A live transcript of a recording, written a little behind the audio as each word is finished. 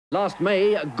Last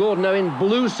May, Gordon Owen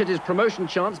blew City's promotion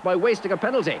chance by wasting a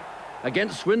penalty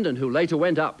against Swindon, who later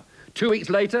went up. 2 weeks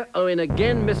later, Owen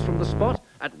again missed from the spot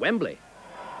at Wembley.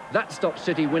 That stopped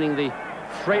City winning the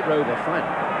Freight Rover final.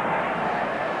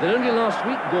 Then only last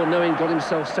week, Gordon Owen got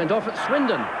himself sent off at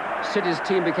Swindon. City's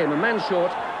team became a man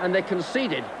short, and they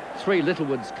conceded 3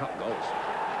 Littlewoods Cup goals.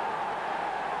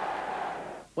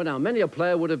 Well, now, many a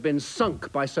player would have been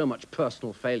sunk by so much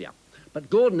personal failure. But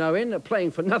Gordon Owen,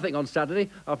 playing for nothing on Saturday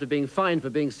after being fined for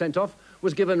being sent off,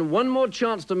 was given one more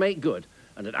chance to make good.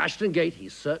 And at Ashton Gate, he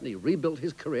certainly rebuilt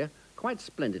his career quite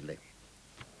splendidly.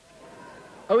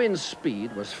 Owen's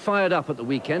speed was fired up at the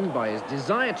weekend by his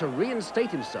desire to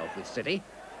reinstate himself with City.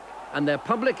 And they're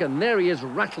public, and there he is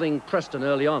rattling Preston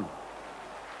early on.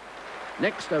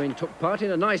 Next, Owen took part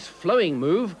in a nice flowing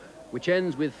move, which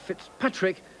ends with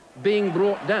Fitzpatrick being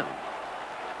brought down.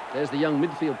 There's the young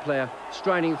midfield player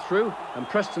striding through, and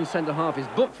Preston centre-half is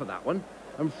booked for that one.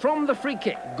 And from the free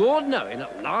kick, Gordon Owen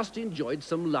at last enjoyed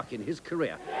some luck in his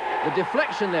career. The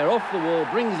deflection there off the wall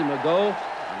brings him a goal,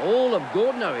 and all of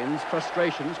Gordon Owen's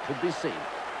frustrations could be seen.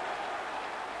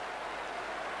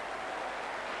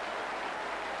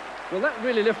 Well, that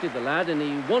really lifted the lad, and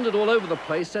he wandered all over the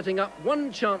place, setting up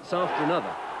one chance after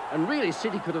another. And really,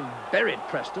 City could have buried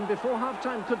Preston before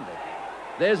half-time, couldn't they?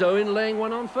 There's Owen laying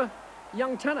one on for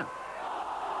young Tanner.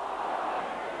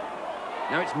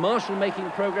 Now it's Marshall making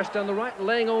progress down the right,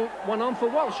 laying one on for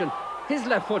Walsh, and his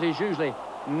left foot is usually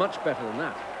much better than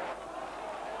that.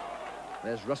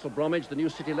 There's Russell Bromwich, the new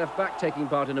City left-back, taking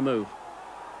part in a move.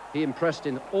 He impressed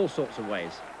in all sorts of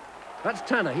ways. That's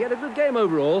Tanner. He had a good game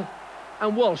overall,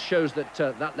 and Walsh shows that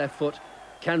that left foot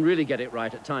can really get it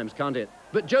right at times, can't it?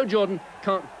 But Joe Jordan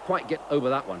can't quite get over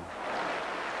that one.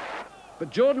 But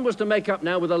Jordan was to make up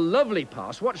now with a lovely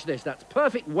pass. Watch this, that's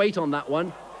perfect weight on that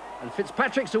one. And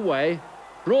Fitzpatrick's away,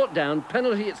 brought down,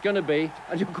 penalty it's going to be.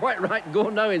 And you're quite right,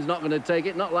 Gordon Owen's not going to take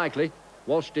it, not likely.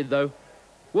 Walsh did, though.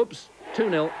 Whoops,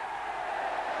 2-0.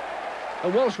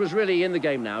 And Walsh was really in the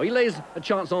game now. He lays a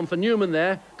chance on for Newman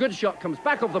there. Good shot, comes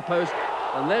back off the post.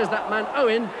 And there's that man,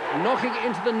 Owen, knocking it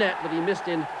into the net that he missed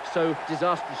in so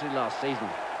disastrously last season.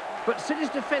 But City's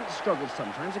defence struggled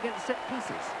sometimes against set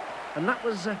pieces. And that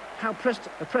was how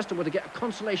Preston were to get a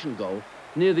consolation goal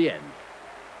near the end.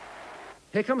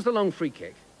 Here comes the long free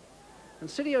kick. And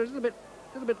City are a little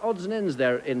bit odds and ends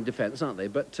there in defence, aren't they?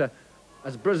 But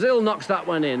as Brazil knocks that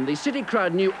one in, the City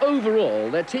crowd knew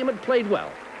overall their team had played well.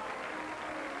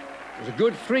 It was a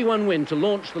good 3-1 win to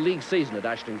launch the league season at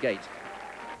Ashton Gate.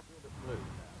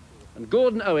 And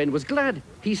Gordon Owen was glad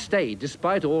he stayed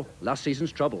despite all last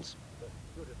season's troubles.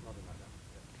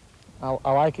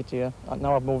 I like it here.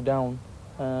 Now I've moved down.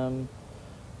 And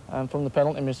from the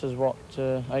penalty misses, what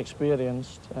I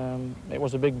experienced, it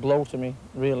was a big blow to me,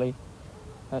 really,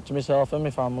 to myself and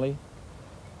my family.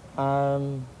 I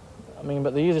mean,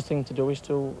 but the easiest thing to do is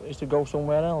to go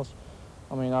somewhere else.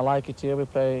 I mean, I like it here. We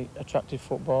play attractive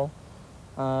football.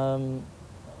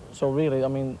 So really, I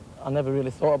mean, I never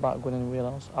really thought about going anywhere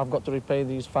else. I've got to repay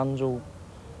these fans who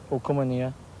come in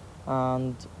here,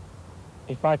 and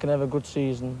if I can have a good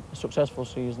season, a successful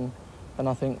season, then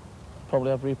I think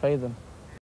probably I've repaid them.